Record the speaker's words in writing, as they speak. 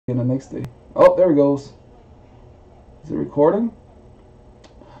in the next day. Oh, there he goes. Is it recording?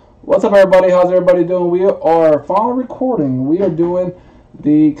 What's up, everybody? How's everybody doing? We are finally recording. We are doing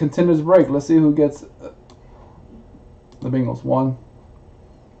the Contenders break. Let's see who gets the Bengals. 1,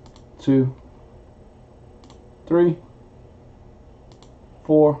 2, 3,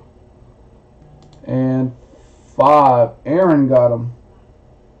 4, and 5. Aaron got him.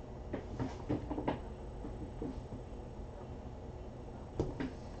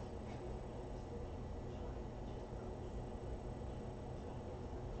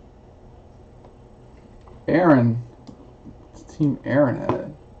 Aaron. It's team Aaron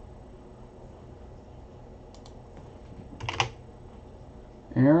had.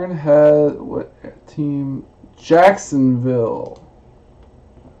 Aaron had what team? Jacksonville.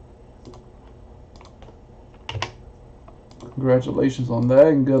 Congratulations on that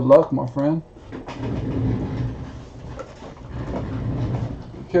and good luck, my friend.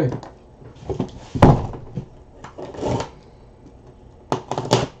 Okay.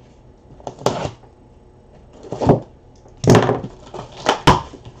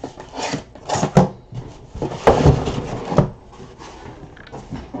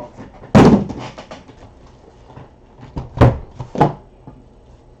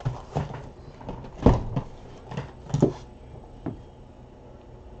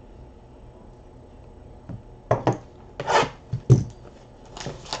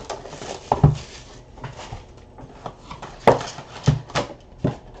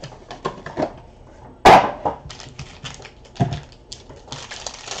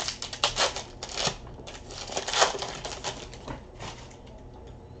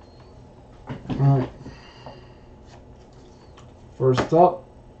 Alright. First up,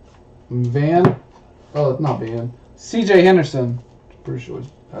 not Van. CJ Henderson. Pretty sure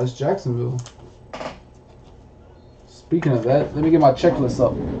that's Jacksonville. Speaking of that, let me get my checklist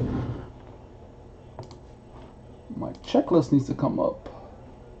up. My checklist needs to come up.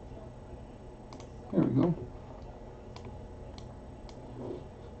 There we go.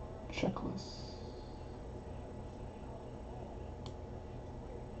 Checklist.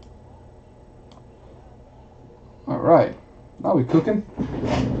 All right, now we cooking.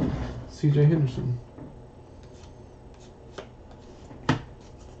 CJ Henderson.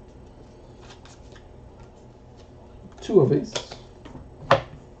 Two of these.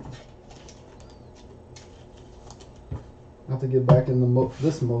 Have to get back in the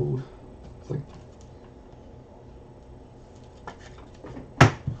this mode. It's like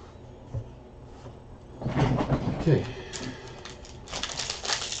okay.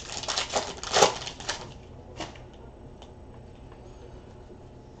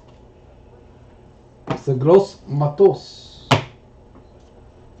 Gross Matos.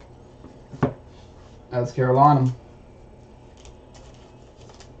 That's Carolina.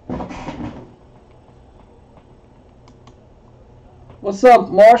 What's up,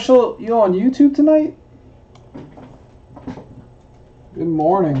 Marshall? You on YouTube tonight? Good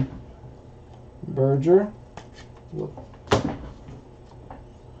morning, Berger.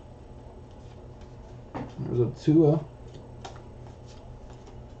 There's a Tua.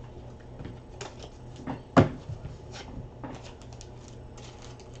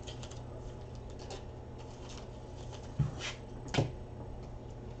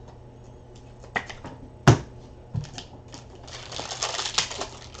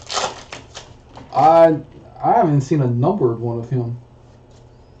 I haven't seen a numbered one of him.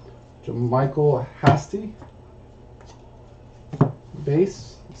 Michael Hasty.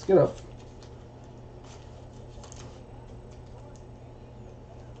 Base. Let's get up.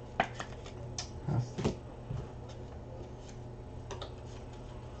 Hasty.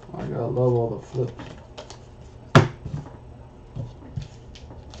 I gotta love all the flips.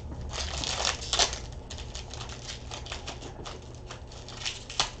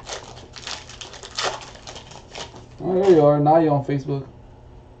 Oh, there you are. Now you're on Facebook.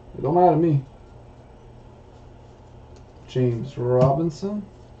 It don't matter to me. James Robinson.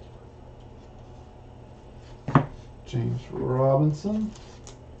 James Robinson.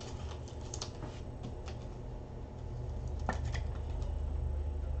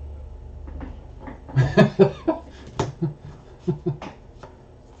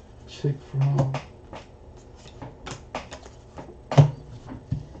 Chick from.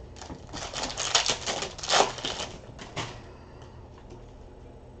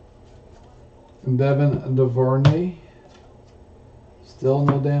 Devin DuVernay. Still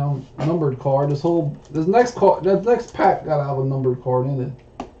no damn numbered card. This next pack gotta have a numbered card in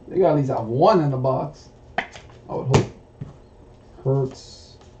it. They gotta at least have one in the box. I would hope.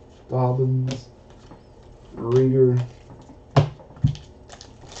 Hurts, Dobbins, Reader.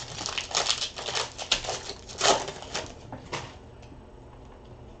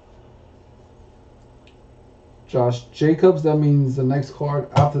 Josh Jacobs. That means the next card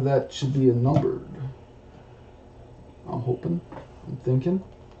after that should be a numbered. I'm hoping. I'm thinking.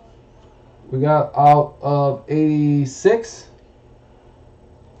 We got out of 86.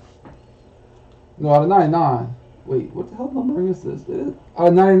 No, out of 99. Wait, what the hell number is this? Out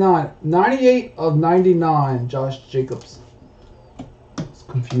of 99. 98 of 99, Josh Jacobs. It's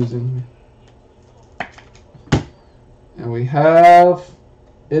confusing. And we have...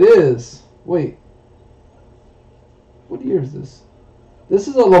 It is. Wait. What year is this? This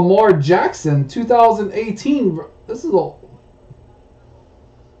is a Lamar Jackson 2018. This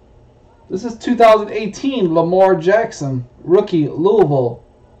is 2018 Lamar Jackson, rookie, Louisville.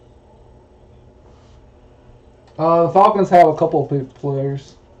 The Falcons have a couple of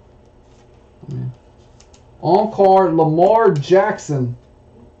players. On card, Lamar Jackson.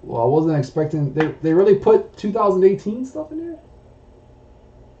 Well, I wasn't expecting. They really put 2018 stuff in there?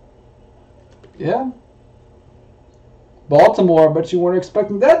 Yeah. Baltimore, I bet you weren't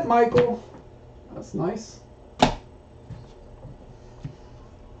expecting that, Michael. That's nice.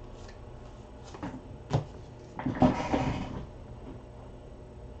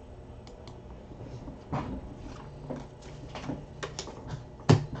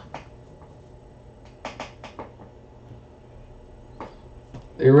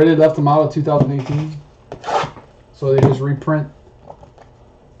 They really left him out of 2018. So they just reprint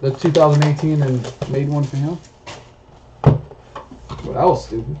the 2018 and made one for him. Well, that was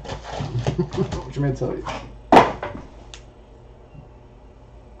stupid. What you meant to tell you?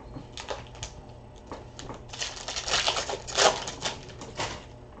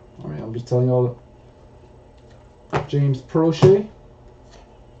 I mean, I'm just telling y'all that James Prochet.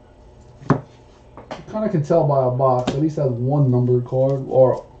 Kind of can tell by a box. At least has one numbered card,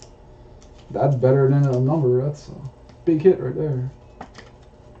 or that's better than a number. That's a big hit right there.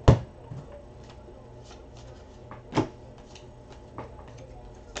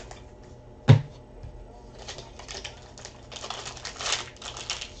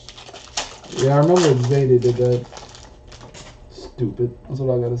 Yeah, I remember the day they did that. Stupid. That's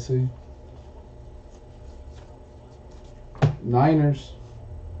what I gotta say. Niners.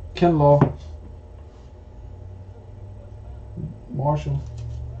 Kinlaw. Marshall.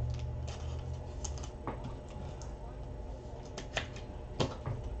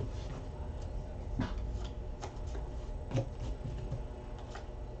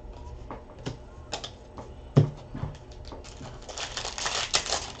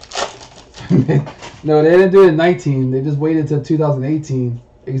 No, they didn't do it in 19. They just waited until 2018.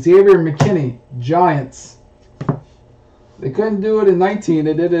 Xavier McKinney, Giants. They couldn't do it in 19.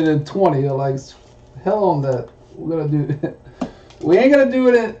 They did it in 20. They're like, hell on that. We're gonna do it. We ain't gonna do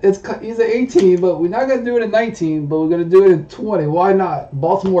it in. He's at 18, but we're not gonna do it in 19. But we're gonna do it in 20. Why not?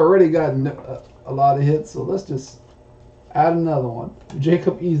 Baltimore already got a lot of hits, so let's just add another one.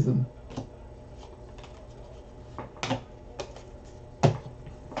 Jacob Eason.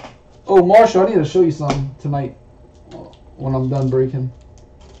 Oh, Marshall, I need to show you something tonight when I'm done breaking.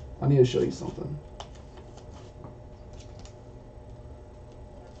 I need to show you something.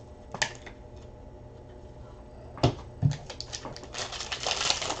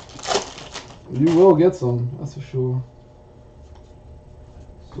 You will get some, that's for sure.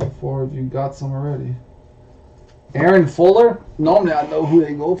 So far, if you got some already. Aaron Fuller? Normally I know who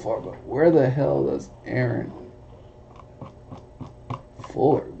they go for, but where the hell does Aaron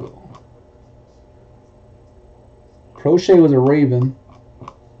Fuller go? Crochet was a Raven.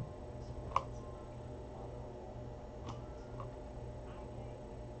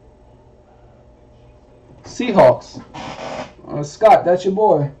 Seahawks. Scott, that's your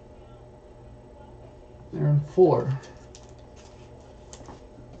boy. Aaron Fuller.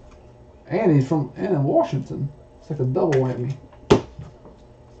 And he's from in Washington. It's like a double whammy.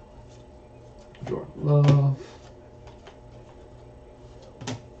 Jordan Love.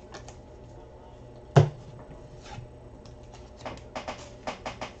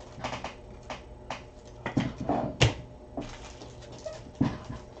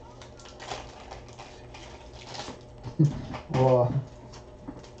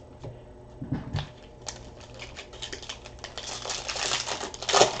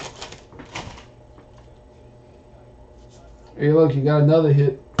 Hey, look, you got another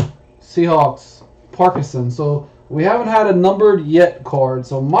hit. Seahawks, Parkinson. So we haven't had a numbered yet card.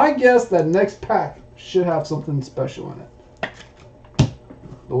 So my guess that next pack should have something special in it.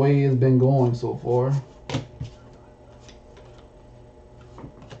 The way he has been going so far.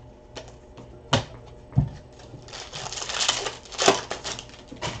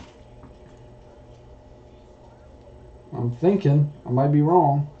 I'm thinking. I might be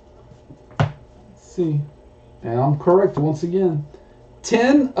wrong. Let's see. And I'm correct once again.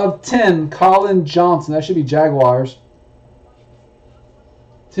 10 of 10, Colin Johnson. That should be Jaguars.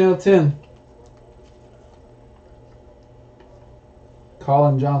 10 of 10.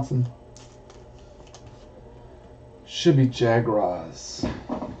 Colin Johnson. Should be Jaguars.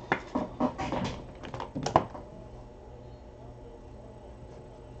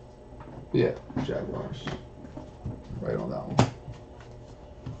 Yeah, Jaguars. Right on that one.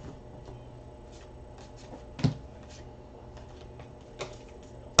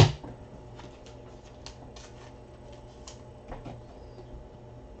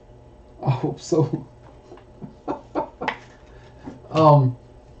 I hope so.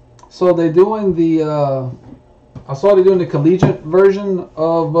 So they're doing the I saw they're doing the collegiate version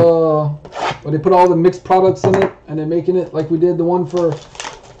of where they put all the mixed products in it and they're making it like we did the one for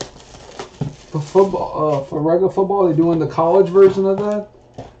football, for regular football. They're doing the college version of that.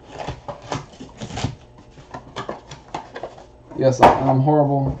 Yes, I'm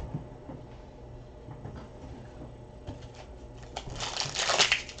horrible.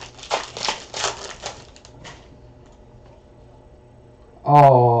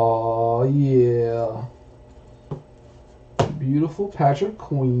 Oh, yeah. Beautiful Patrick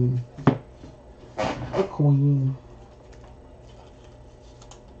Queen. A queen.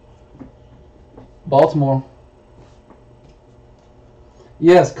 Baltimore.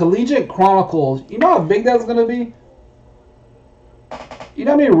 Yes, Collegiate Chronicles. You know how big that's going to be? You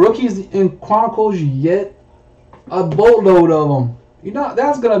know how many rookies in Chronicles you get? A boatload of them. You know,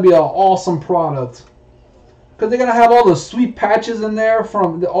 that's going to be an awesome product. Because they're going to have all the sweet patches in there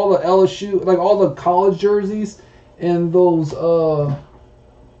from all the LSU, like all the college jerseys and those, oh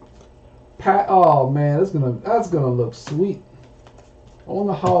man, that's gonna look sweet. I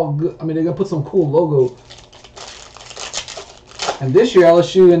wonder how good, I mean, they're going to put some cool logo. And this year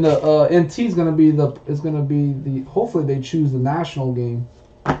LSU in the NT is going to be the, hopefully they choose the national game.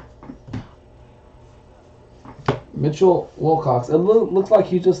 Mitchell Wilcox. It looks like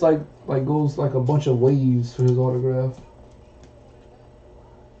he just like goes like a bunch of waves for his autograph.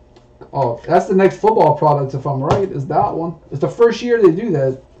 Oh, that's the next football product if I'm right, is that one. It's the first year they do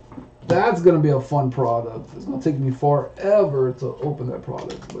that. That's going to be a fun product. It's going to take me forever to open that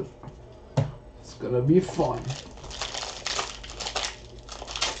product, but it's going to be fun.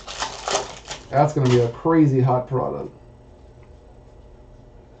 That's going to be a crazy hot product.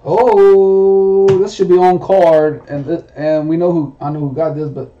 Oh, this should be on card, and we know who, I know who got this,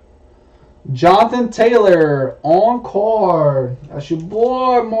 but Jonathan Taylor on card. That's your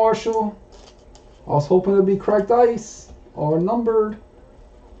boy, Marshall. I was hoping it'd be cracked ice or numbered.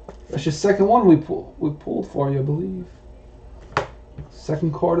 That's your second one we pulled for you, I believe.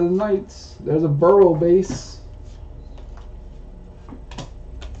 Second card of the night. There's a Burrow base.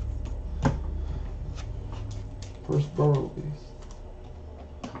 First Burrow base.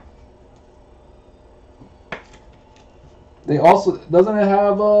 They also, doesn't it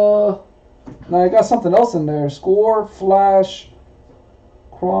have no, I got something else in there. Score, Flash,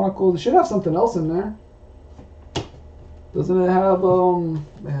 Chronicle. They should have something else in there. Doesn't it have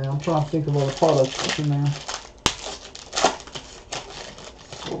man, I'm trying to think of all the products that's in there.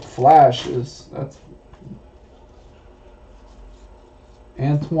 Well, Flash that's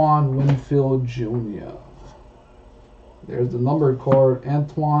Antoine Winfield Jr. There's the numbered card.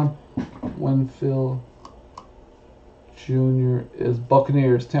 Antoine Winfield Jr. is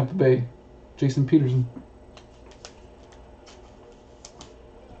Buccaneers, Tampa Bay. Jason Peterson.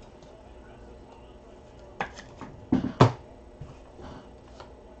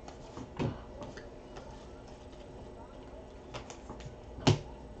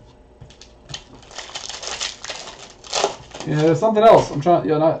 Yeah, there's something else. I'm trying.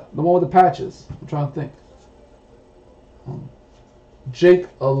 Yeah, not the one with the patches. I'm trying to think. Jake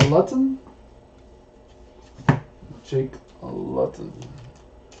Luton. Jake Luton.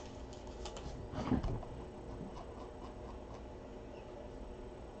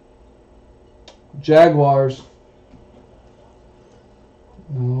 Jaguars.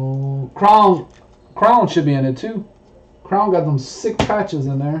 No. Crown should be in it too. Crown got them sick patches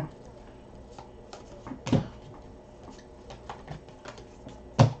in there.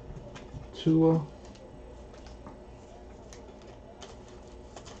 Tua.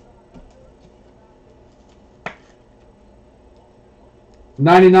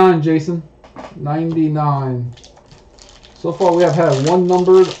 $99, Jason. 99. So far, we have had one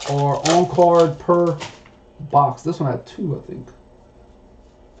numbered or on card per box. This one had two, I think.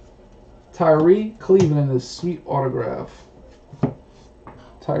 Tyree Cleveland in his sweet autograph.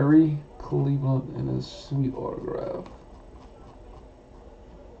 Tyree Cleveland in his sweet autograph.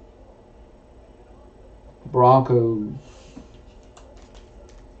 Broncos.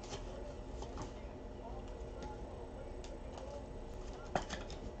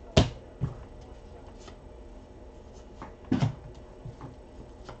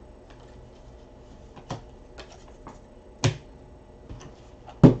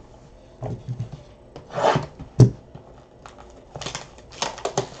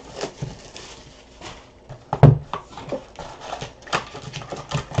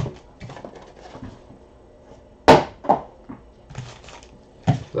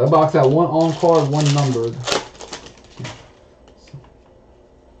 That box had one on card, one numbered.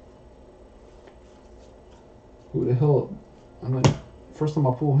 Who the hell? I'm like, first time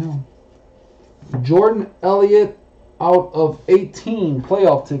I pull him. Jordan Elliott out of 18,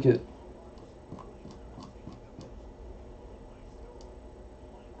 playoff ticket.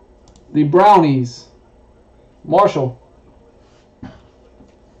 The Brownies, Marshall.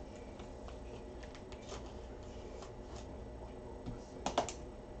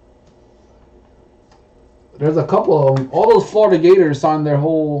 There's a couple of them. All those Florida Gators signed their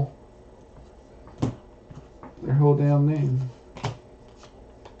whole damn name.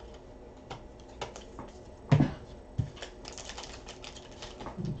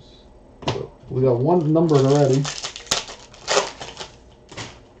 So we got one numbered already.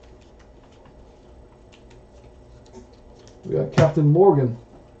 We got Captain Morgan.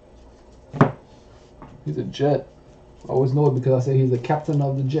 He's a Jet. I always know it because I say he's the captain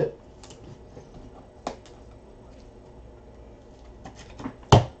of the Jet.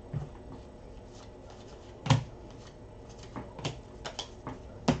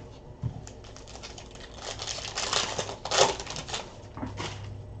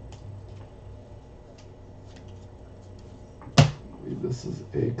 This is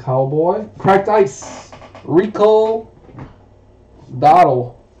a Cowboy. Cracked Ice. Rico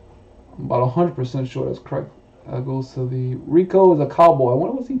Dottle. I'm about 100% sure that's correct. That goes to the... Rico is a Cowboy.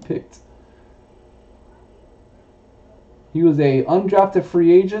 When was he picked? He was a undrafted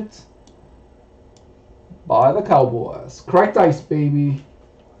free agent by the Cowboys. Cracked Ice, baby.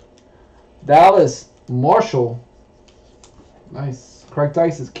 Dallas Marshall. Nice. Cracked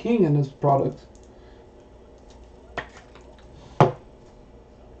Ice is king in this product.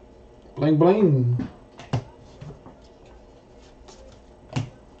 Bling bling.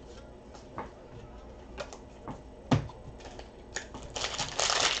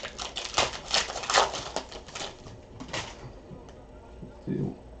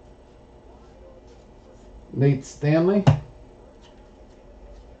 Nate Stanley.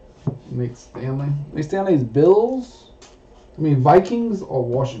 Nate Stanley's Bills. I mean Vikings or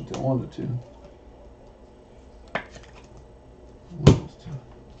Washington. One of the two.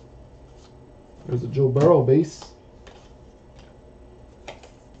 There's a Joe Burrow base.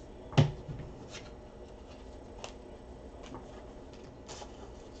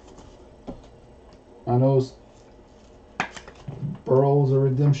 I know it's Burrow's a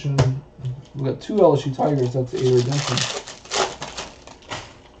redemption. We got two LSU Tigers. That's a redemption.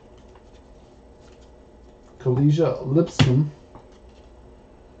 Kalijah Lipscomb.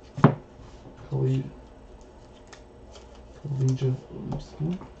 Kalijah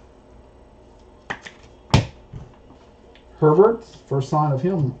Lipscomb. Herbert, first sign of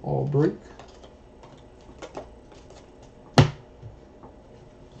him, all break.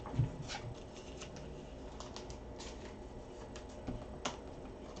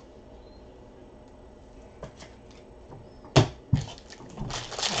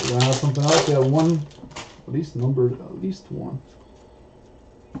 We're gonna have something else. They have one, at least numbered, at least one.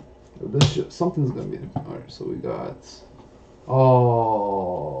 This shit, something's gonna be. All right, so we got.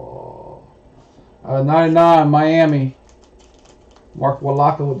 99 Miami. Mark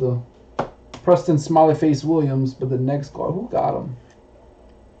Walaka with the Preston Smiley Face Williams, but the next card, who got him?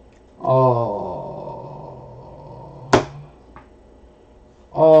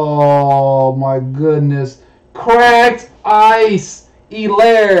 Oh my goodness. Cracked Ice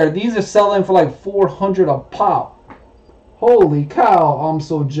Elaire. These are selling for like $400 a pop. Holy cow, I'm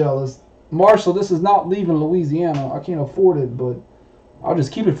so jealous. Marshall, this is not leaving Louisiana. I can't afford it, but I'll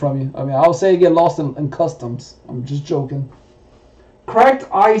just keep it from you. I mean, I'll say it get lost in customs. I'm just joking. Cracked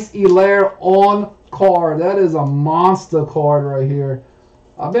Ice Elaire on card. That is a monster card right here.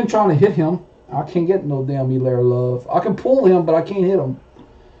 I've been trying to hit him. I can't get no damn Elaire love. I can pull him, but I can't hit him.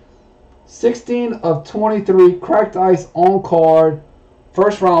 16 of 23. Cracked Ice on card.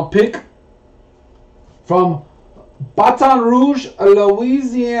 First round pick from Baton Rouge,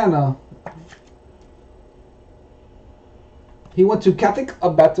 Louisiana. He went to Catholic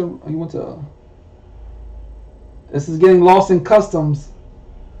Baton. He went to. This is getting lost in customs.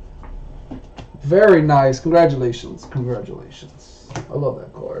 Very nice. Congratulations. Congratulations. I love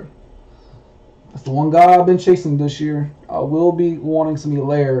that card. That's the one guy I've been chasing this year. I will be wanting some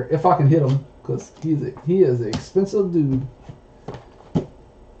Elaire if I can hit him, because he is an expensive dude.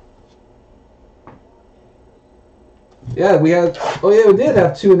 Yeah, we had. Oh yeah, we did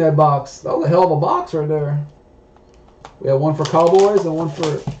have 2 in that box. That was a hell of a box right there. We had one for Cowboys and one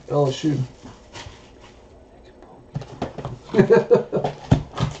for LSU.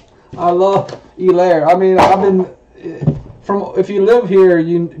 I love Elaire. I mean, I've been if you live here,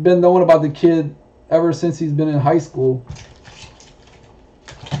 you've been knowing about the kid ever since he's been in high school.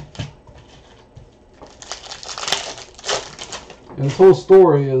 And his whole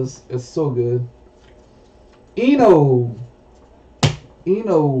story is so good. Eno. He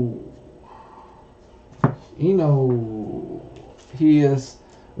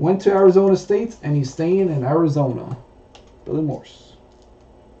went to Arizona State and he's staying in Arizona. Billy Morse.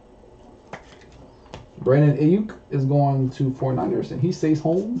 Brandon Ayuk is going to 49ers and he stays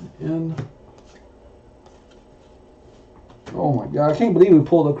home. And oh my God, I can't believe we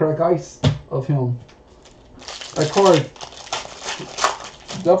pulled a crack ice of him. That card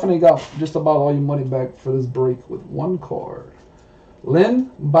definitely got just about all your money back for this break with one card. Lynn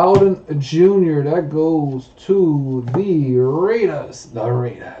Bowden Jr. That goes to the Raiders. The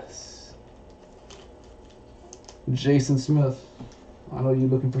Raiders. Jason Smith. I know you're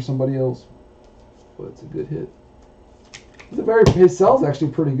looking for somebody else, but it's a good hit. His sell's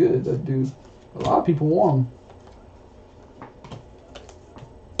actually pretty good, that dude. A lot of people want him.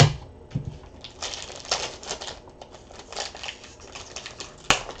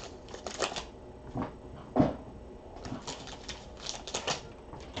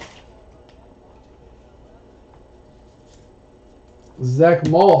 Zach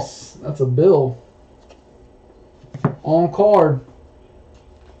Moss, that's a bill. On card.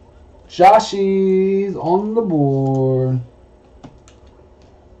 Joshies on the board.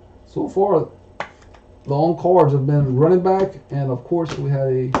 So far, the on cards have been running back, and of course, we had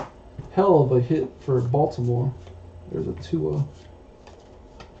a hell of a hit for Baltimore. There's a Tua.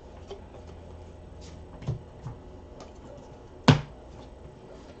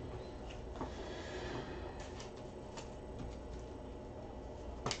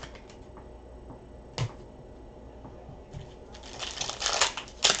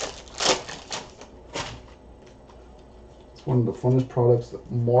 One of the funnest products.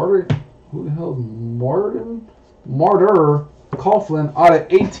 Martyr, who the hell is Martyr Coughlin out of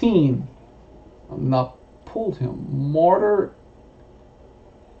 18. I'm not pulled him. Martyr's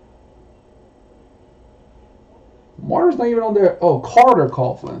not even on there. Oh, Carter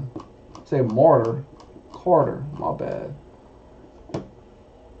Coughlin. Say Martyr. Carter. My bad.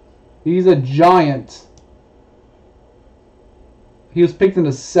 He's a giant. He was picked in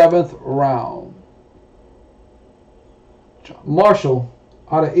the 7th round. Marshall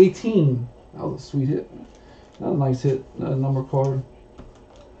out of 18. That was a sweet hit. That was a nice hit. Another number card.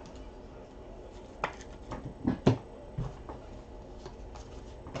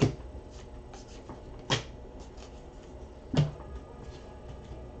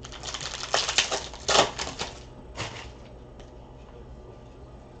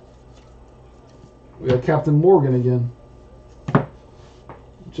 We got Captain Morgan again.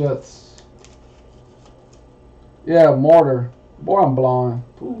 Jets. Yeah, Martyr. Boy, I'm blind.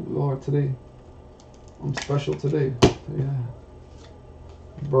 Ooh, Lord, today. I'm special today. Yeah.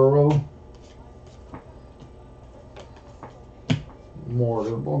 Burrow.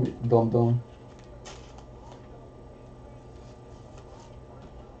 Martyr. Boy, I'm dumb.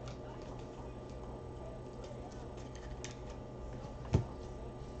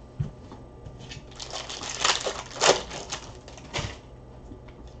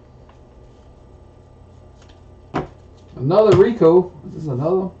 Another Rico. This is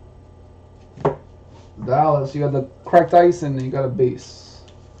another. Dallas. You got the cracked ice and you got a base.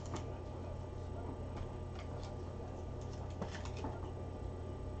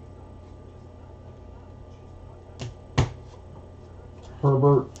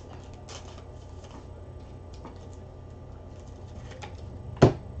 Herbert.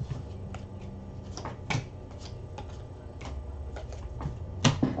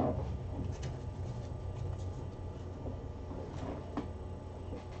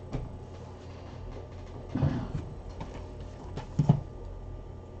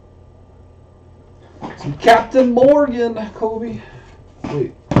 Captain Morgan, Kobe.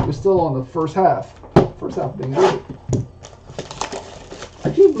 Wait, we're still on the first half. First half didn't get it. I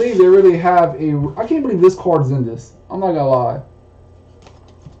can't believe they really have a. I can't believe this card's in this. I'm not gonna lie.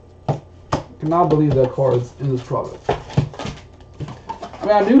 I cannot believe that card's in this product. I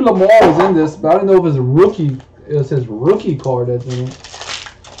mean, I knew Lamar was in this, but I didn't know if it was a rookie. It was his rookie card that's in it.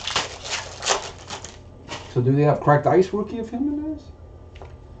 So do they have cracked ice rookie of him in this?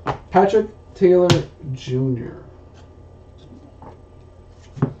 Patrick Taylor Jr.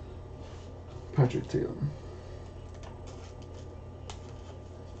 Patrick Taylor.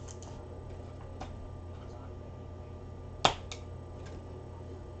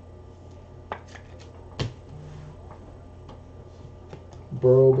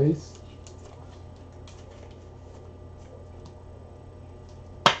 Burrow base.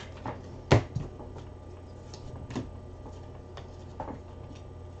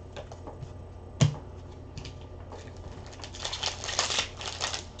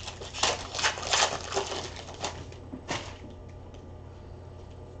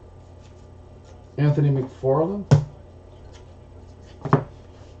 Anthony McFarland.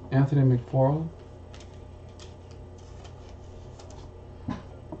 Anthony McFarland.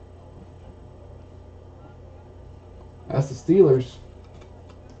 That's the Steelers.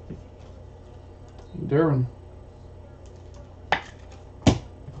 Duran.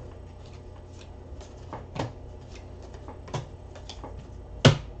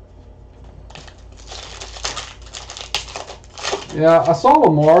 Yeah, I saw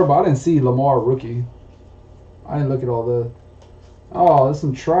Lamar, but I didn't see Lamar rookie. I didn't look at all the... Oh, there's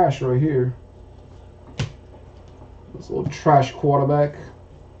some trash right here. This little trash quarterback.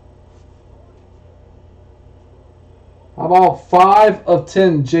 How about 5 of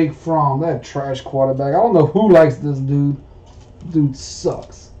 10 Jake Fromm? That trash quarterback. I don't know who likes this dude. Dude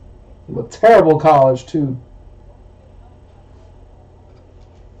sucks. A terrible college, too.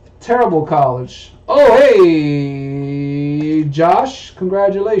 Terrible college. Oh, hey, Josh.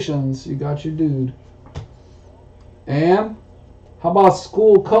 Congratulations. You got your dude. And how about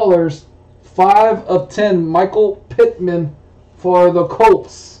school colors? 5 of 10 Michael Pittman for the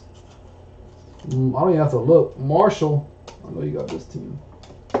Colts. I don't even have to look. Marshall. I know you got this team.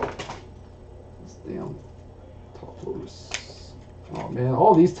 This damn top loaders. Oh, man.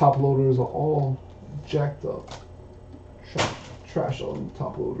 All these top loaders are all jacked up. Trash all them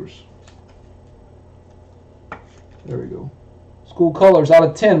top loaders. There we go. School colors out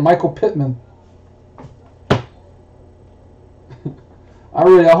of 10. Michael Pittman.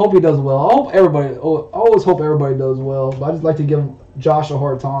 I hope he does well. I hope everybody. I always hope everybody does well. But I just like to give Josh a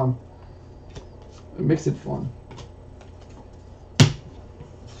hard time. It makes it fun.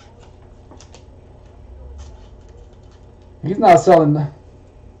 He's not selling.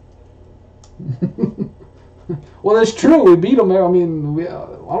 Well, it's true. We beat them. I mean, I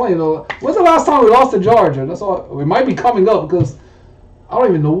don't even know. When's the last time we lost to Georgia? That's all. We might be coming up because I don't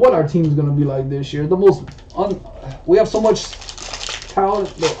even know what our team's gonna be like this year. We have so much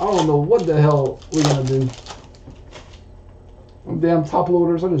talent that I don't know what the hell we're gonna do. Them damn top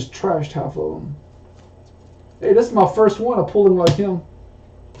loaders. I just trashed half of them. Hey, this is my first one of pulling like him.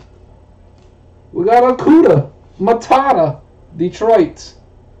 We got Akuda, Matata, Detroit,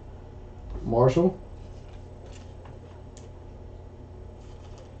 Marshall.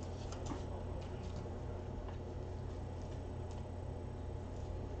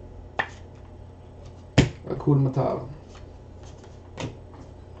 Akuda Matata.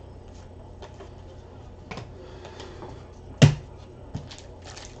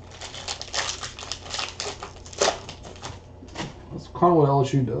 That's kind of what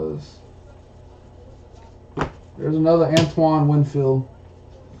LSU does. There's another Antoine Winfield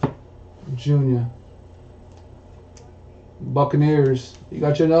Jr. Buccaneers. You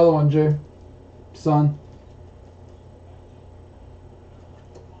got you another one, Jay. Son.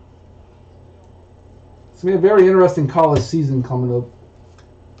 It's going to be a very interesting college season coming up.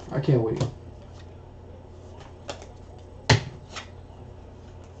 I can't wait.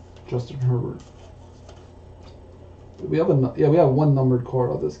 Justin Herbert. We have one numbered card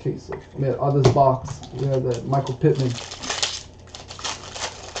on this case. I mean, on this box, we have that Michael Pittman.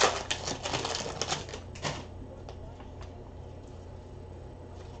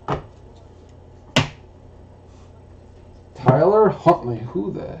 Tyler Huntley.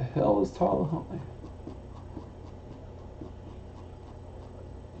 Who the hell is Tyler Huntley?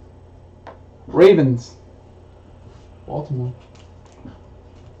 Ravens. Baltimore.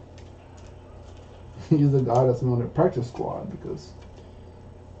 He's the guy that's on their practice squad because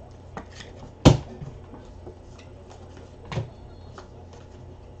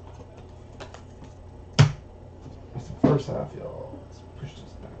that's the first half, y'all. Let's push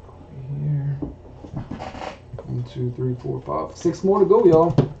this back over here. 1, 2, 3, 4, 5, 6 more to go,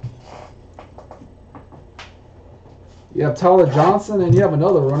 y'all. You have Tyler Johnson and you have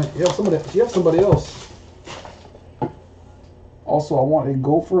another running. You have somebody else. Also, I want a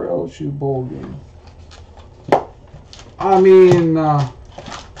Gopher LSU bowl game. I mean,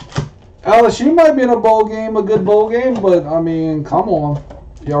 LSU might be in a bowl game, a good bowl game, but I mean, come on.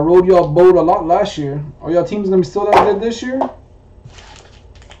 Y'all rode y'all boat a lot last year. Are y'all teams going to be still that good this year?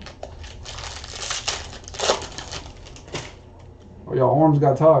 Or y'all arms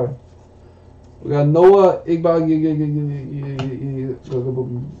got tired? We got Noah Igba. I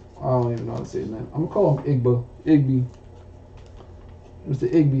don't even know how to say his name. I'm going to call him Igba. Igby. Mr.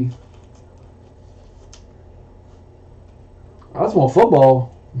 Igby. I just want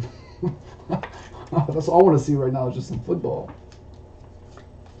football. That's all I want to see right now is just some football.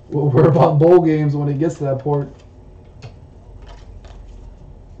 We'll worry about bowl games when it gets to that point.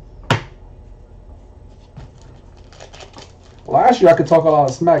 Last year I could talk a lot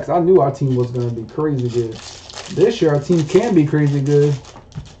of smacks. I knew our team was going to be crazy good. This year our team can be crazy good.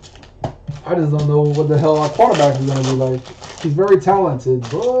 I just don't know what the hell our quarterback is going to be like. He's very talented,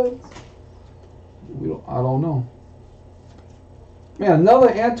 but I don't know. Man, another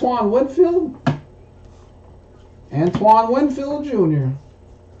Antoine Winfield? Antoine Winfield Jr.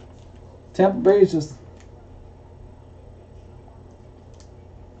 Tampa Bay is just...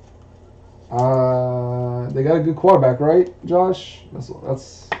 they got a good quarterback, right, Josh? That's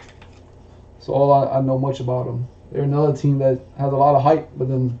all I know much about them. They're another team that has a lot of hype, but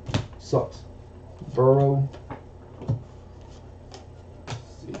then sucks. Burrow.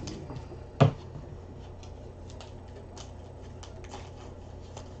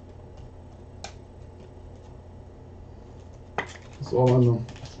 That's all I know.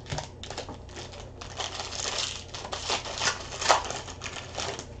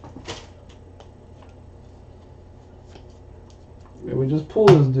 Yeah, we just pull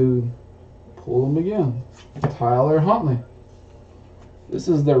this dude. Pull him again. Tyler Huntley. This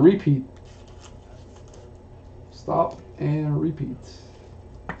is the repeat. Stop and repeat.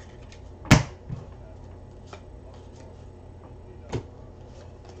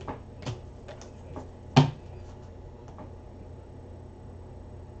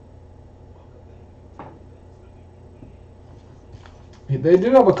 They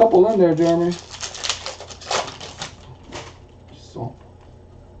do have a couple in there, Jeremy. So,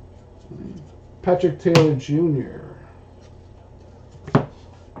 Patrick Taylor Jr.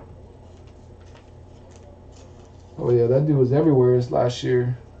 Oh yeah, that dude was everywhere this last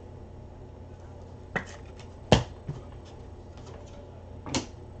year.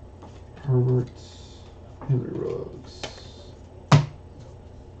 Herbert, Henry Ruggs.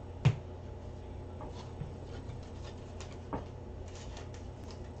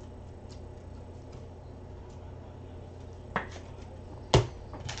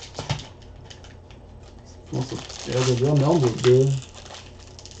 Yeah, the real numbers good.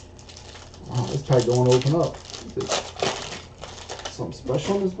 Wow, this pack don't want to open up. Is it something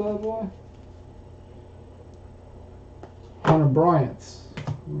special in this bad boy? Hunter Bryant.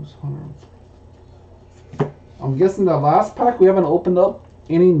 Who's Hunter? I'm guessing that last pack we haven't opened up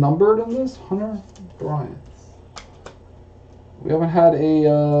any numbered in this. Hunter Bryant. We haven't had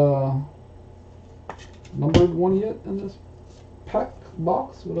a numbered one yet in this pack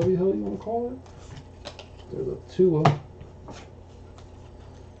box, whatever the hell you want to call it. There's a Tua.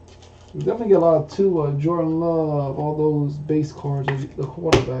 We definitely get a lot of Tua, Jordan Love, all those base cards, the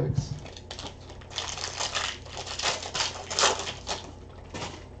quarterbacks.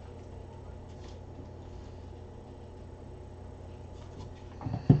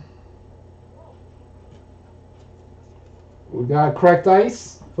 We got cracked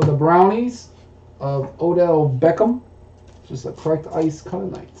ice for the Brownies of Odell Beckham. Just a cracked ice kind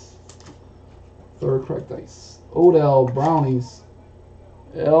of night. Third cracked ice. Odell Brownies.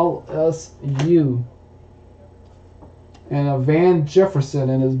 LSU. And a Van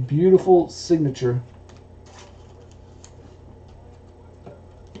Jefferson and his beautiful signature.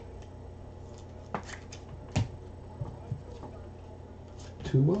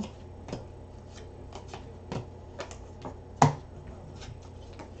 Tua.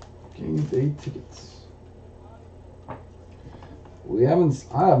 Game day tickets.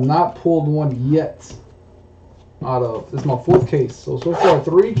 I have not pulled one yet out of, this is my fourth case. So far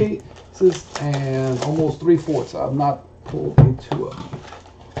 3 cases and almost 3/4. I have not pulled a Tua.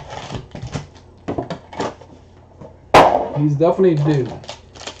 He's definitely due.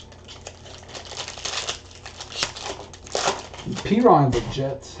 P. Ryan's a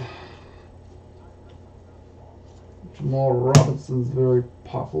Jet. Jamal Robinson's very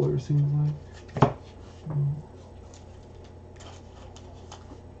popular, it seems like.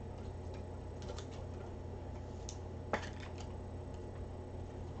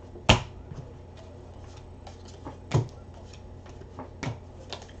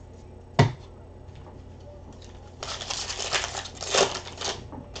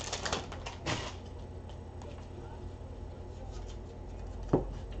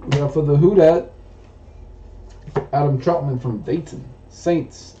 We got for the Who Dat, Adam Troutman from Dayton.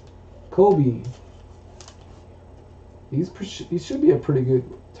 Saints, Kobe. He should be a pretty good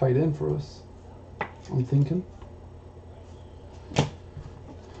tight end for us, I'm thinking.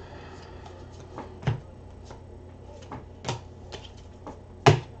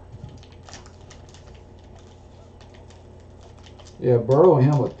 Yeah, Burrow and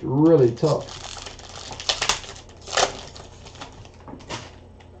him looked really tough.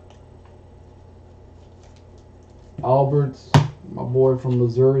 Alberts, my boy from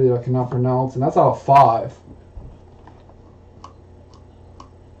Missouri that I cannot pronounce, and that's out of 5.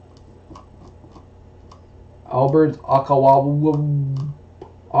 Albert Akawabu.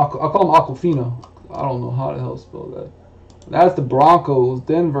 I call him Aquafina. I don't know how the hell to spell that. That's the Broncos,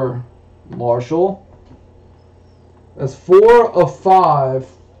 Denver. Marshall. That's 4 of 5.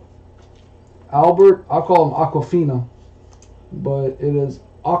 Albert, I call him Aquafina, but it is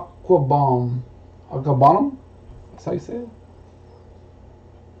Aquabomb. Aquabonum? That's how you say it?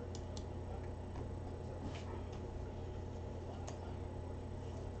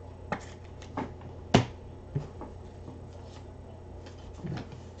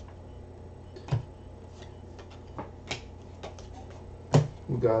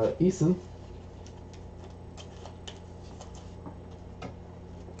 We got Eason.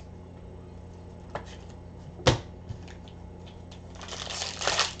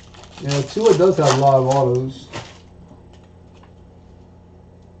 Yeah, Tua does have a lot of autos.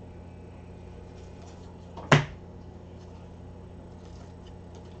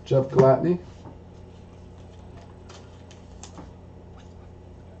 Jeff Gladney.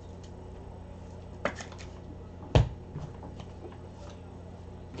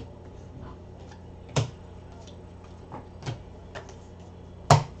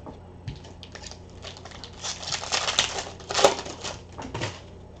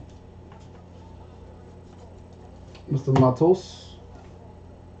 Mr. Matos,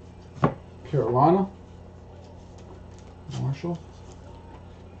 Carolina, Marshall.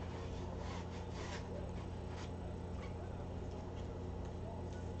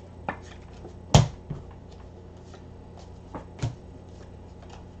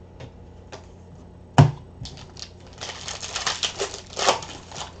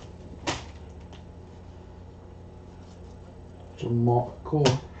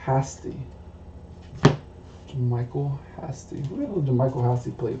 Jermichael Hasty. Jermichael Hasty. Who the hell did Jermichael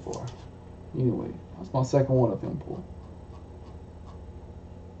Hasty play for? Anyway, that's my second one of him pulled.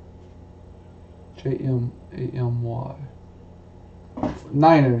 JMAMY.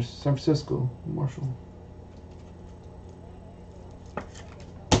 Niners, San Francisco, Marshall.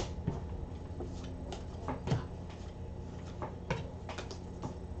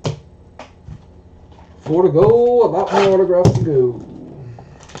 Four to go, a lot more autographs to go.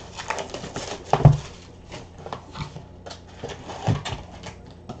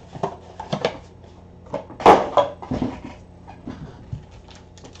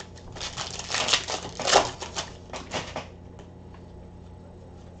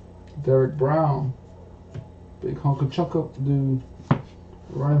 Derek Brown, big hunk of chunk up dude,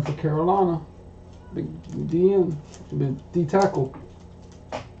 running for Carolina, big DN, big D tackle.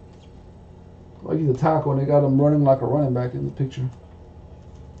 Like he's a tackle, and they got him running like a running back in the picture.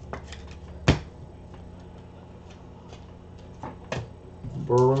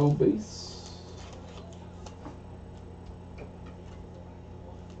 Burrow base.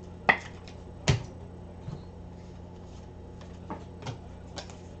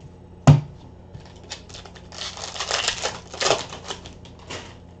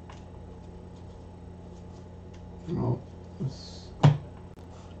 Oh, this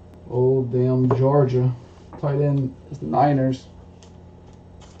old damn Georgia tight end is the Niners.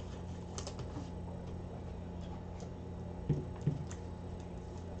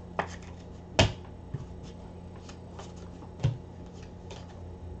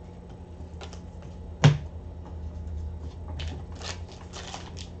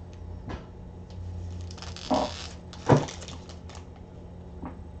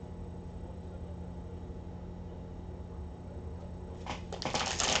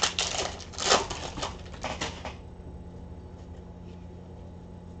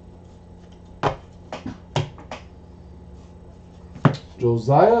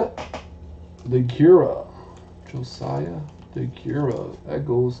 Josiah DeGura. Josiah DeGura. That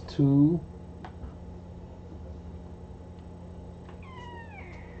goes to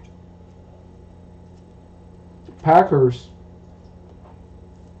Packers.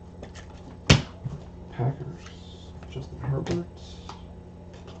 Justin Herbert.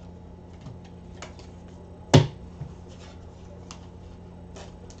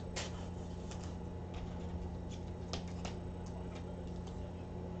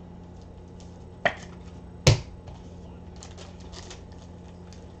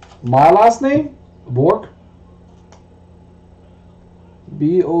 My last name? Bork.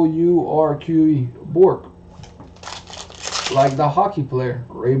 B-O-U-R-Q-E. Bork. Like the hockey player,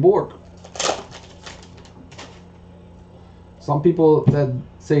 Ray Bork. Some people that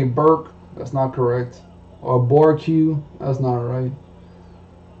say Burke, that's not correct. Or Borq, that's not right.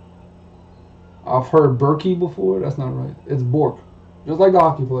 I've heard Berkey before, that's not right. It's Bork. Just like the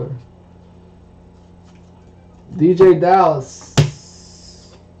hockey player. DJ Dallas.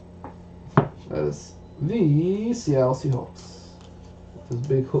 That is the Seattle Seahawks. With his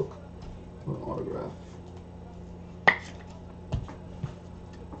big hook. With an autograph.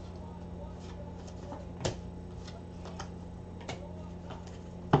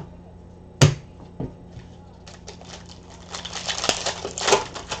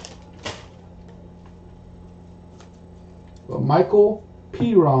 Michael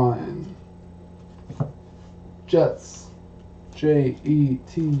Piron. Jets.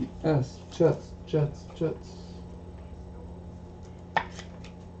 J-E-T-S. Jets. Jets. Jets.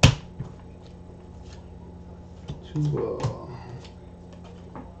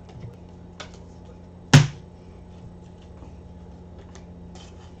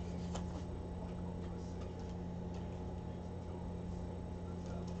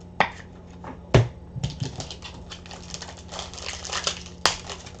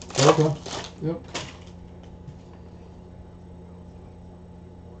 Okay. Yep.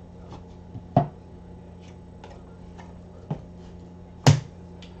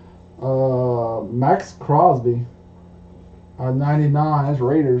 Max Crosby. 99. That's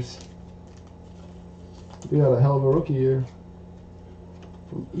Raiders. We had a hell of a rookie year.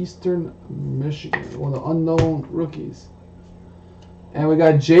 From Eastern Michigan. One of the unknown rookies. And we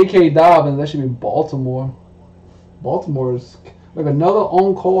got J.K. Dobbins. That should be Baltimore. Baltimore's like another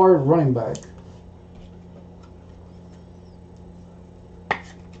on-card running back.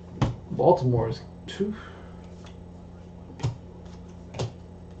 Baltimore's two.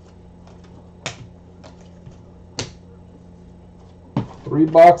 Three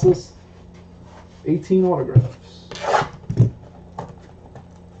boxes, 18 autographs.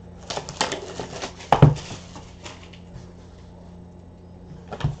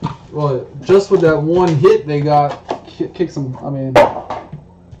 Well, just with that one hit they got, kicked some, I mean,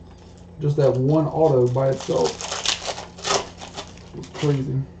 just that one auto by itself was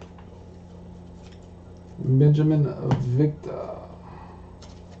crazy. Benjamin Victor.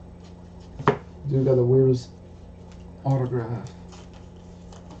 Dude got the weirdest autograph.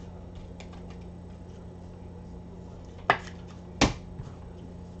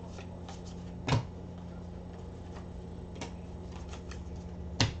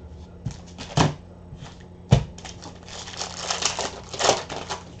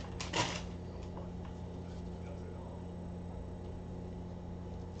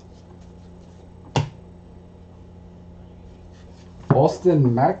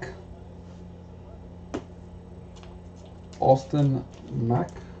 Austin Mack. Austin Mack.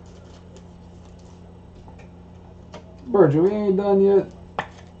 Berger, we ain't done yet.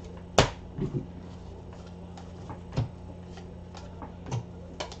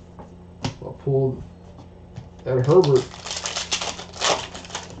 I pulled Ed Herbert.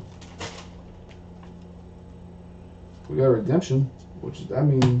 We got redemption, which that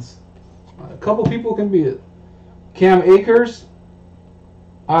means a couple people can be it. Cam Akers.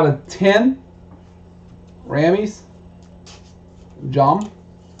 Out of 10, Rammies, Ujaman.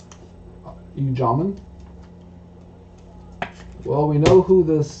 Well, we know who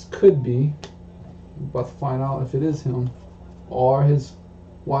this could be. We're about to find out if it is him or his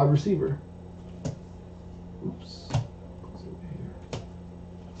wide receiver. Oops.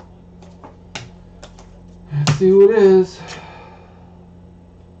 Let's see who it is.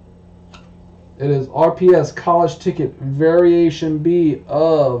 It is RPS College Ticket Variation B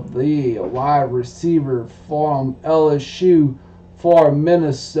of the wide receiver from LSU for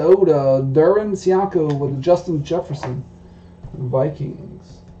Minnesota, Duran Siako with Justin Jefferson,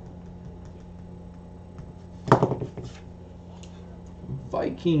 Vikings.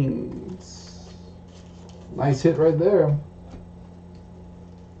 Vikings. Nice hit right there.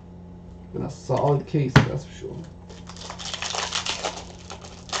 Been a solid case, that's for sure.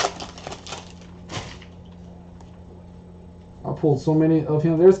 I pulled so many of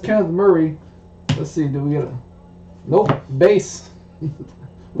him. There's Kenneth Murray. Let's see, do we get a... Nope, base.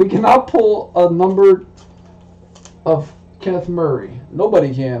 We cannot pull a number of Kenneth Murray.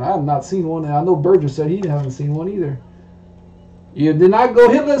 Nobody can. I have not seen one, and I know Berger said he hasn't seen one either. You did not go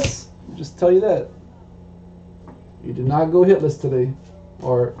hitless. I'll just tell you that. You did not go hitless today,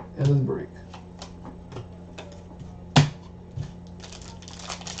 or in this break.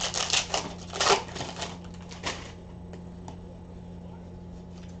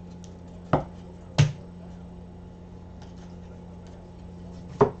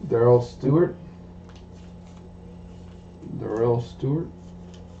 Darrell Stewart.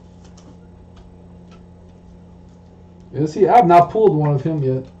 You see, I've not pulled one of him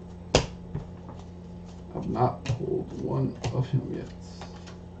yet. I've not pulled one of him yet.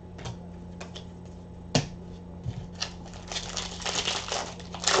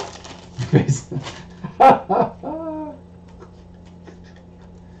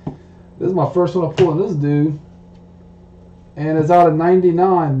 This is my first one I'm pulling this dude. And it's out of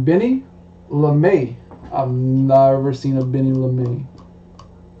 99. Benny LeMay. I've never seen a Benny LeMay.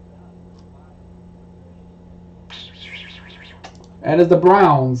 And it's the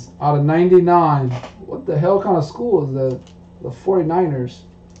Browns out of 99. What the hell kind of school is that? The 49ers.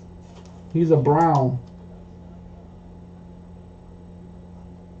 He's a Brown.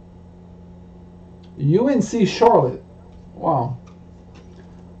 UNC Charlotte. Wow.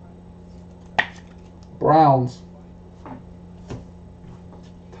 Browns.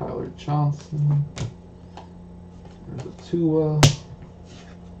 Tyler Johnson. There's a Tua.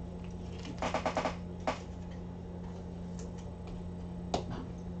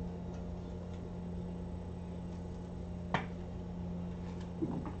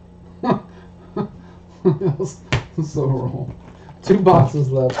 That's so wrong. 2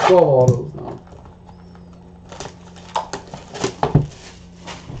 boxes left. 12 autos now.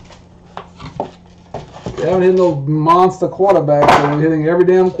 They haven't hit no monster quarterback, so we're hitting every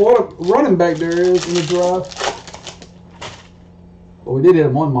damn running back there is in the draft. Well, we did hit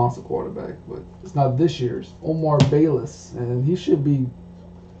one monster quarterback, but it's not this year's. Omar Bayless, and he should be,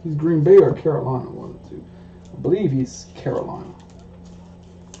 he's Green Bay or Carolina, one of the two. I believe he's Carolina.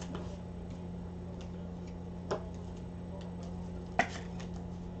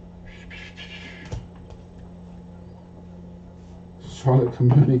 Charlotte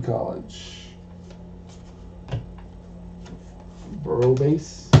Community College. Burrow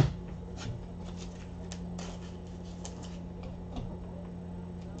base.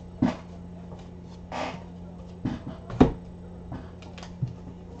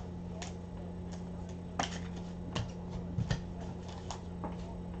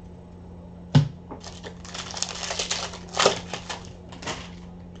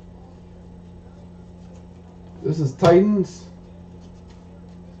 This is Titans.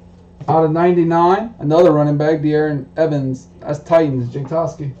 Out of 99, another running back, De'Aaron Evans. That's Titans, Jake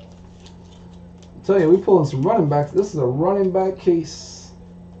Toski. I tell you, we pulling some running backs. This is a running back case.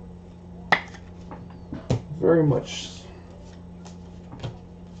 Very much.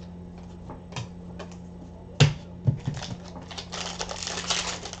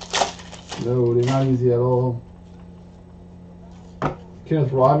 No, they're not easy at all.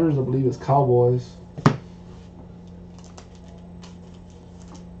 Kenneth Rogers, I believe, is Cowboys.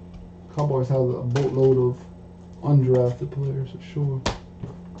 Cowboys have a boatload of undrafted players for sure.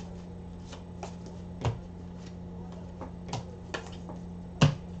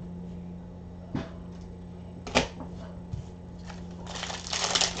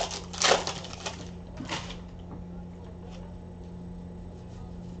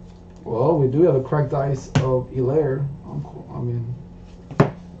 Well, we do have a cracked ice of Hilaire.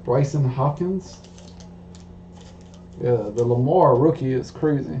 Bryson Hopkins. Yeah, the Lamar rookie is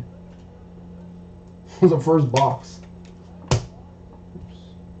crazy. The first box.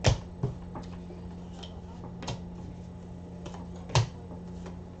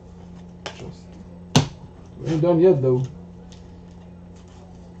 Oops. We ain't done yet though.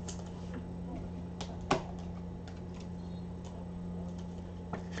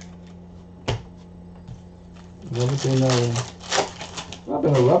 Everything not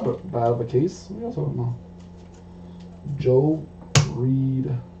been a bad of a case. We also don't know. Joe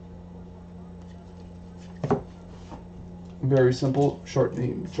Reed. Very simple, short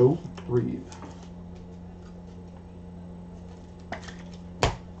name, Joe Reed.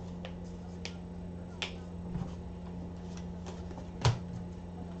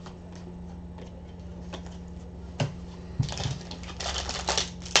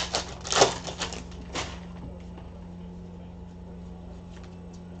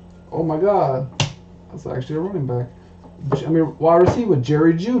 Oh my God, that's actually a running back. Wide receiver,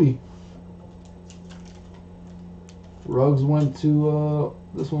 Jerry Jeudy. Ruggs went to,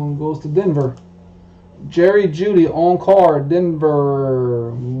 this one goes to Denver. Jerry Jeudy on card,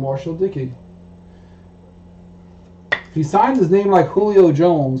 Denver, Marshall Dickey. He signed his name like Julio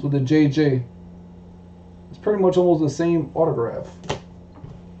Jones with a JJ. It's pretty much almost the same autograph.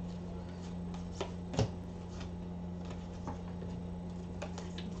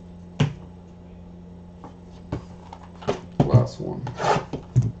 Last one.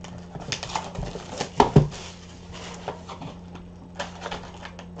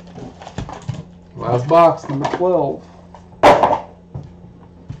 Last box, number 12.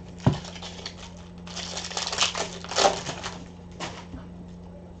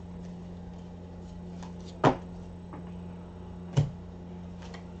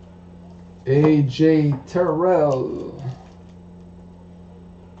 AJ Terrell.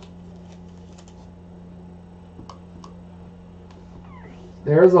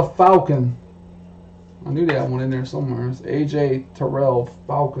 There's a Falcon. I knew they had one in there somewhere. It's AJ Terrell,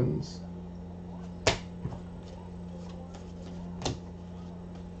 Falcons.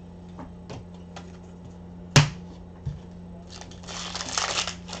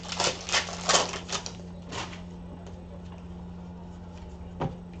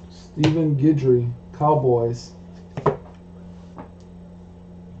 Stephen Guidry, Cowboys.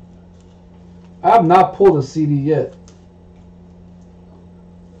 I have not pulled a CD yet.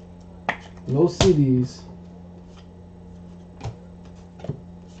 No CDs.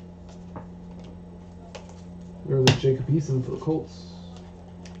 There's a Jacob Eason for the Colts.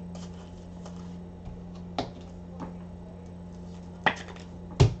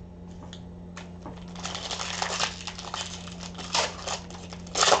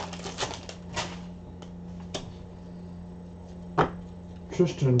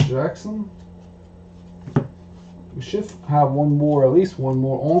 Tristan Jackson. We should have one more, at least one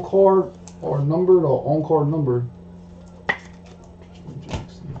more on card or numbered or on card numbered. Tristan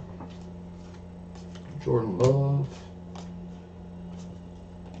Jackson. Jordan Love.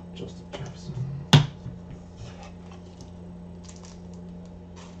 Justin Jefferson.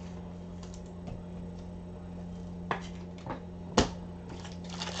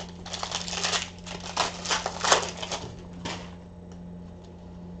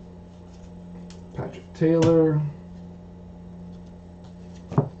 Patrick Taylor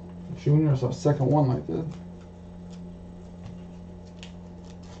Jr. It's our second one like that.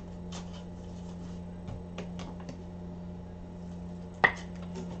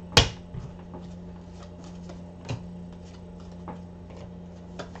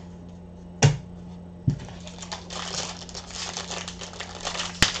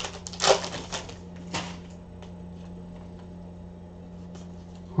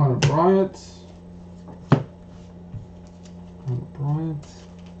 Hunter Bryant.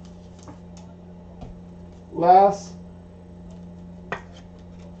 Last.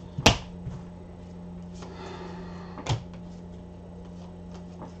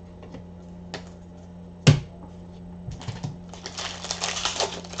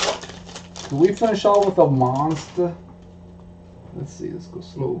 Do we finish off with a monster? Let's see, let's go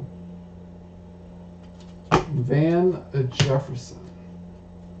slow. Van Jefferson.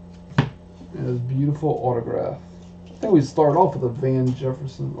 And his beautiful autograph. I think we start off with a Van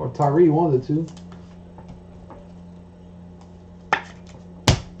Jefferson or Tyree, one of the two.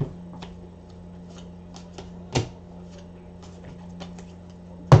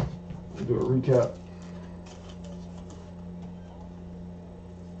 Do a recap.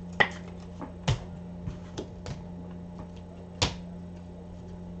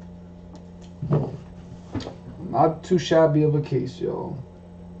 Not too shabby of a case, y'all.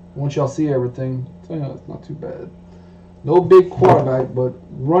 Once y'all see everything, you know, it's not too bad. No big quarterback, but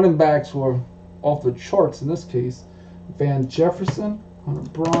running backs were off the charts in this case. Van Jefferson, Hunter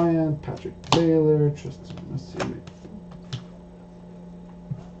Bryant, Patrick Taylor, Tristan. Let's see.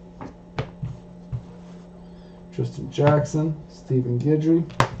 Tristan Jackson, Stephen Guidry,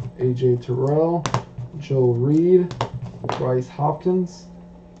 AJ Terrell, Joe Reed, Bryson Hopkins,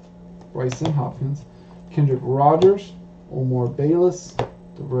 Kendrick Rogers, Omar Bayless,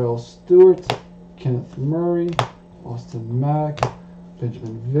 Darrell Stewart, Kenneth Murray, Austin Mack,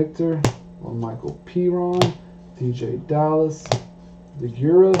 Benjamin Victor, Michael Piron, DJ Dallas,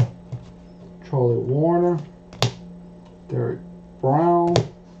 Zagura, Charlie Warner, Derek Brown,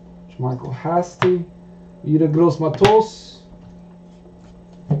 Michael Hasty, Ida Gross-Matos,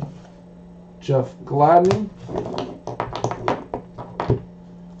 Jeff Gladney,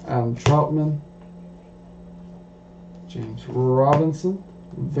 Adam Troutman, James Robinson,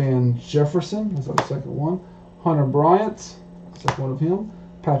 Van Jefferson, that's our second one, Hunter Bryant, second one of him,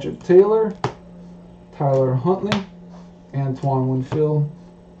 Patrick Taylor, Tyler Huntley, Antoine Winfield,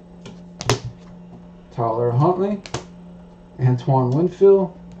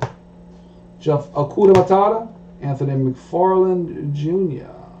 Jeff Akuda Matata, Anthony McFarland Jr.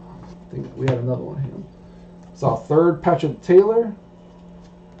 I think we had another one of him. It's our third Patrick Taylor,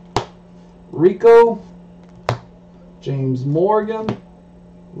 Rico, James Morgan,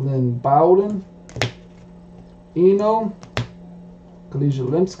 Lynn Bowden, Eno, Kalisha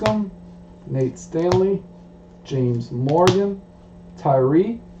Linscomb, Nate Stanley, James Morgan,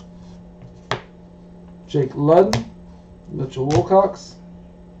 Tyree, Jake Ludden, Mitchell Wilcox,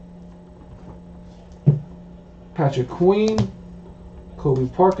 Patrick Queen, Kobe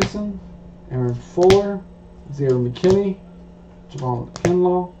Parkinson, Aaron Fuller, Xavier McKinney, Javon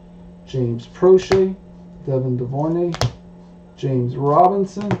Kinlaw, James Prochet, Devin DuVernay, James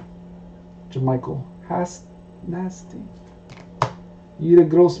Robinson, Jermichael Nasty, Ida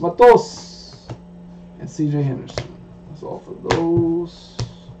Gross Matos, and CJ Henderson. That's all for those.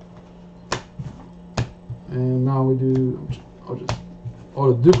 And now we do, I'll just,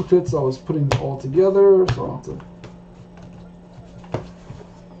 all the duplicates I was putting all together, so I'll have to.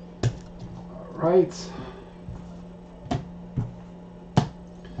 Alright.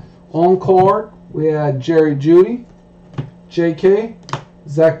 On card, we had Jerry Jeudy, JK,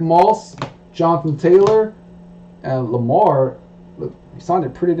 Zach Moss, Jonathan Taylor, and Lamar. Look, he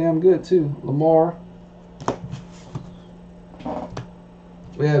sounded pretty damn good too. Lamar.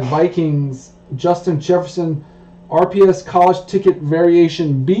 We had Vikings, Justin Jefferson, RPS College Ticket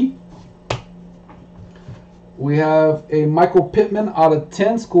Variation B. We have a Michael Pittman out of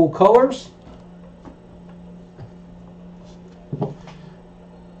 10 School Colors.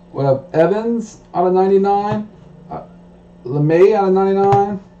 We have Evans out of 99. LeMay out of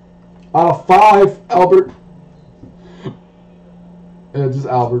 99. Out of 5, Albert. Yeah, just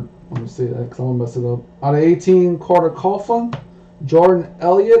Albert. I'm going to say that because I'm going to mess it up. Out of 18, Carter Coughlin. Jordan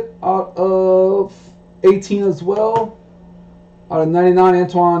Elliott out of 18 as well. Out of 99,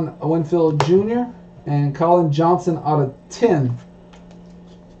 Antoine Winfield Jr. And Colin Johnson out of 10.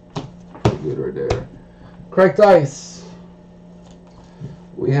 Pretty good right there. Cracked ice.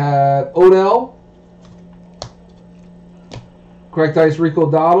 We had Odell. Cracked ice, Rico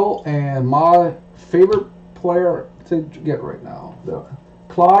Dowdle. And my favorite player to get right now,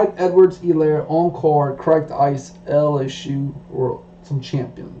 Clyde Edwards-Helaire on card, cracked ice, LSU World, some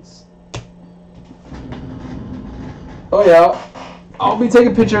champions. Oh yeah, I'll be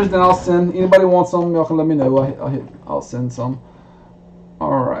taking pictures, then I'll send. Anybody wants some, y'all can let me know. I'll send some.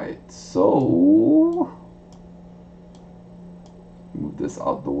 All right, so move this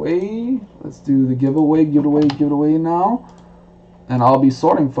out the way. Let's do the giveaway now, and I'll be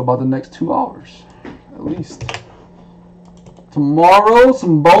sorting for about the next 2 hours, at least. Tomorrow,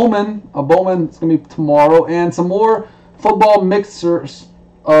 some Bowman. A Bowman is going to be tomorrow. And some more football mixers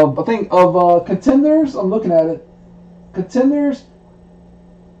of, I think, of Contenders. I'm looking at it. Contenders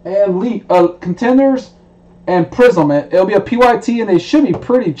and Contenders and Prism. It'll be a PYT and they should be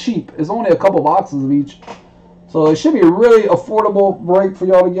pretty cheap. It's only a couple boxes of each. So it should be a really affordable break for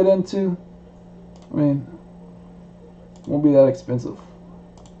y'all to get into. I mean, it won't be that expensive.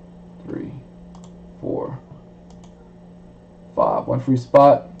 3, 4, 5, 1 free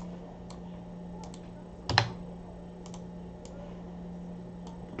spot.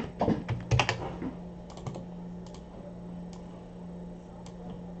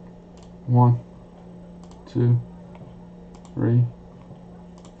 One, 2, 3,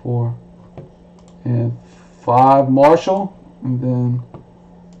 4, and 5 Marshall, and then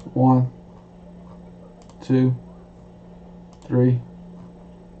 1, 2, 3,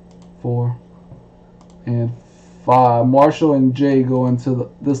 4, and 5. Marshall and Jay go into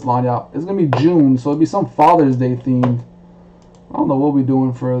this line out. It's gonna be June, so it'll be some Father's Day themed. I don't know what we're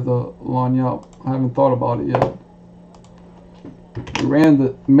doing for the line out. I haven't thought about it yet. We ran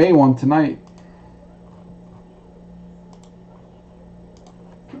the May one tonight.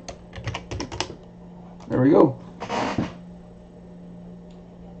 There we go.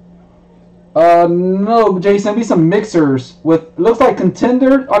 No, Jason, be some mixers with, looks like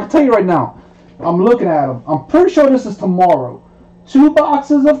Contender. I can tell you right now. I'm looking at them. I'm pretty sure this is tomorrow. 2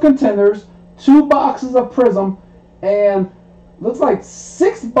 boxes of Contenders, 2 boxes of Prism, and looks like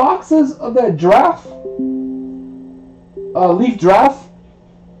 6 boxes of that draft. Leaf draft.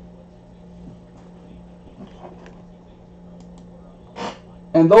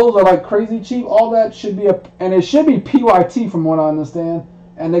 And those are like crazy cheap. All that should be and it should be PYT from what I understand.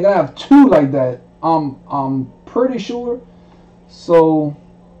 And they're gonna have 2 like that. I'm pretty sure. So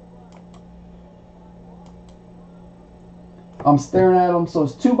I'm staring at them. So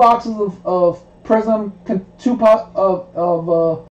it's 2 boxes of Prism, 2 pot of